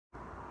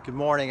Good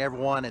morning,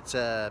 everyone. It's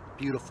a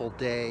beautiful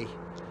day.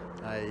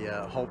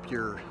 I hope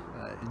you're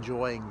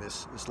enjoying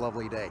this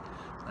lovely day.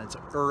 It's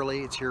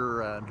early. It's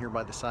here. I'm here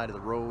by the side of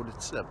the road.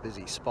 It's a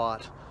busy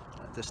spot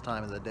at this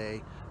time of the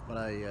day. But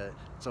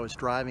as I was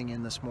driving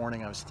in this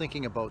morning, I was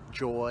thinking about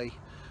joy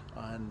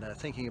and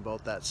thinking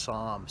about that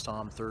Psalm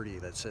 30,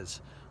 that says,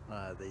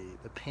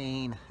 "The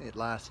pain it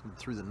lasted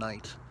through the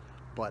night,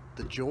 but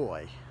the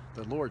joy,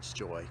 the Lord's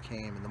joy,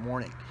 came in the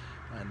morning."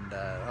 And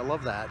I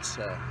love that.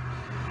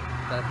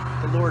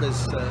 That the Lord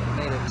has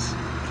made it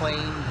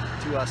plain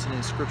to us in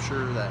His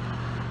Scripture that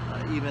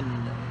even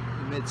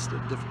amidst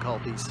of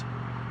difficulties,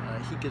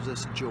 He gives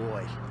us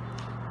joy.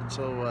 And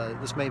so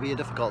this may be a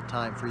difficult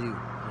time for you.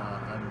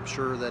 I'm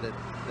sure that it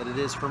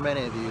is for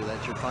many of you,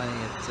 that you're finding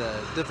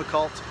it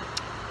difficult.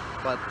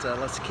 But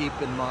let's keep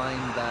in mind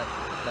that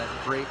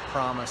great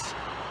promise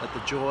that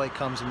the joy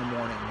comes in the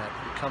morning, that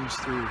it comes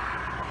through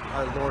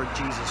our Lord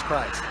Jesus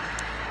Christ.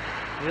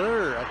 The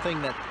other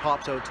thing that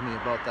pops out to me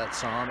about that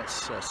psalm,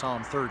 it's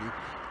Psalm 30,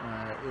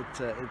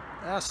 it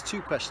asks two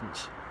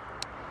questions.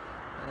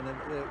 And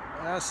it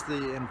asks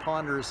and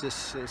ponders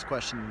this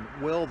question: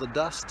 will the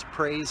dust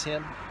praise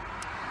Him?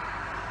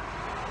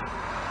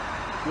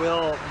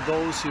 Will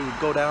those who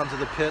go down to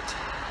the pit?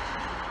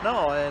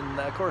 No, and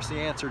of course the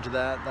answer to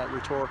that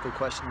rhetorical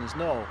question is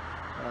no.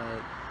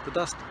 The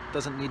dust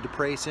doesn't need to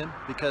praise Him,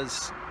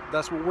 because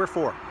that's what we're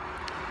for.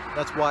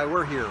 That's why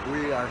we're here.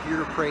 We are here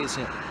to praise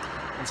Him.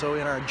 And so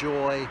in our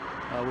joy,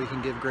 we can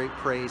give great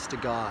praise to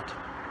God.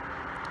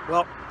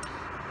 Well,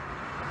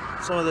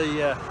 some of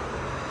the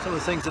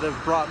things that have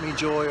brought me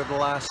joy over the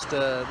last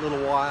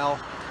little while,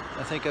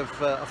 I think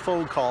of a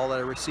phone call that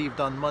I received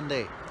on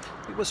Monday.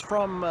 It was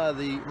from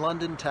the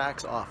London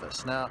Tax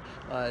Office. Now,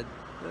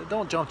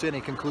 don't jump to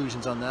any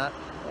conclusions on that.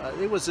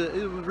 It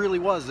really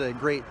was a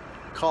great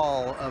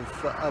call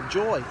of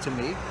joy to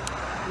me,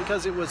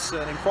 because it was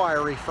an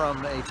inquiry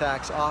from a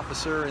tax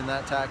officer in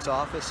that tax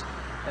office.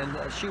 And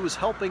she was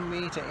helping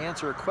me to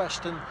answer a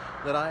question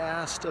that I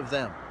asked of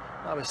them.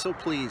 I was so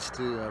pleased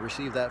to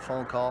receive that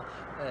phone call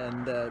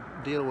and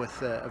deal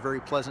with a very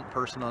pleasant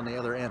person on the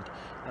other end.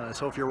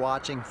 So if you're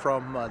watching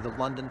from the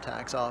London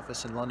Tax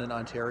Office in London,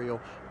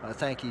 Ontario,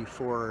 thank you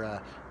for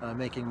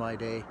making my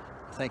day.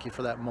 Thank you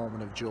for that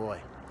moment of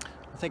joy.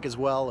 I think as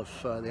well of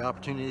the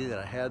opportunity that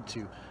I had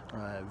to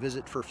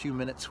visit for a few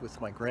minutes with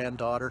my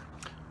granddaughter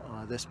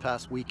this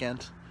past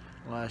weekend.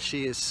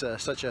 She is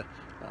such a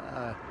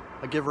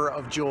giver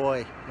of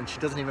joy, and she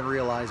doesn't even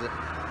realize it.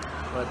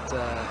 But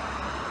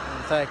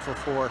I'm thankful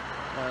for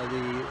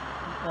the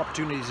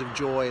opportunities of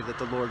joy that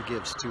the Lord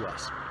gives to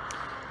us.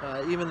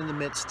 Even in the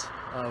midst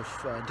of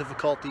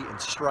difficulty and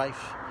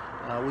strife,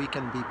 we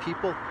can be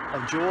people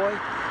of joy,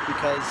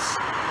 because,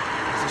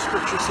 as the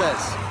Scripture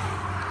says,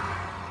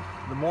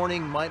 the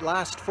morning might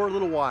last for a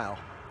little while,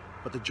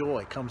 but the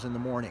joy comes in the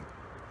morning.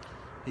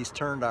 He's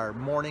turned our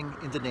mourning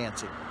into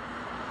dancing.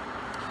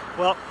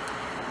 Well,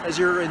 as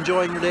you're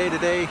enjoying your day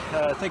today,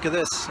 think of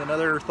this.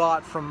 Another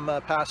thought from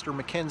Pastor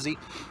Mackenzie.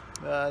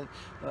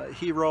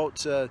 He wrote,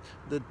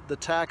 the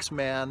tax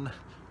man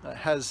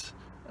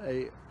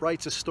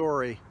writes a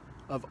story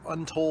of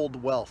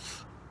untold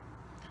wealth.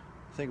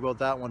 Think about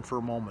that one for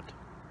a moment.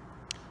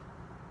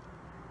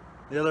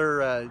 The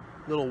other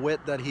little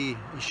wit that he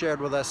shared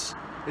with us: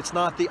 it's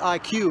not the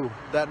IQ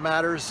that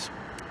matters,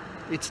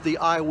 it's the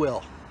I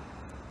will.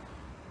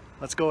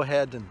 Let's go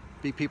ahead and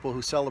be people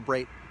who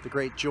celebrate the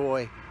great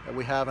joy that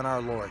we have in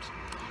our Lord.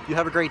 You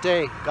have a great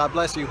day. God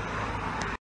bless you.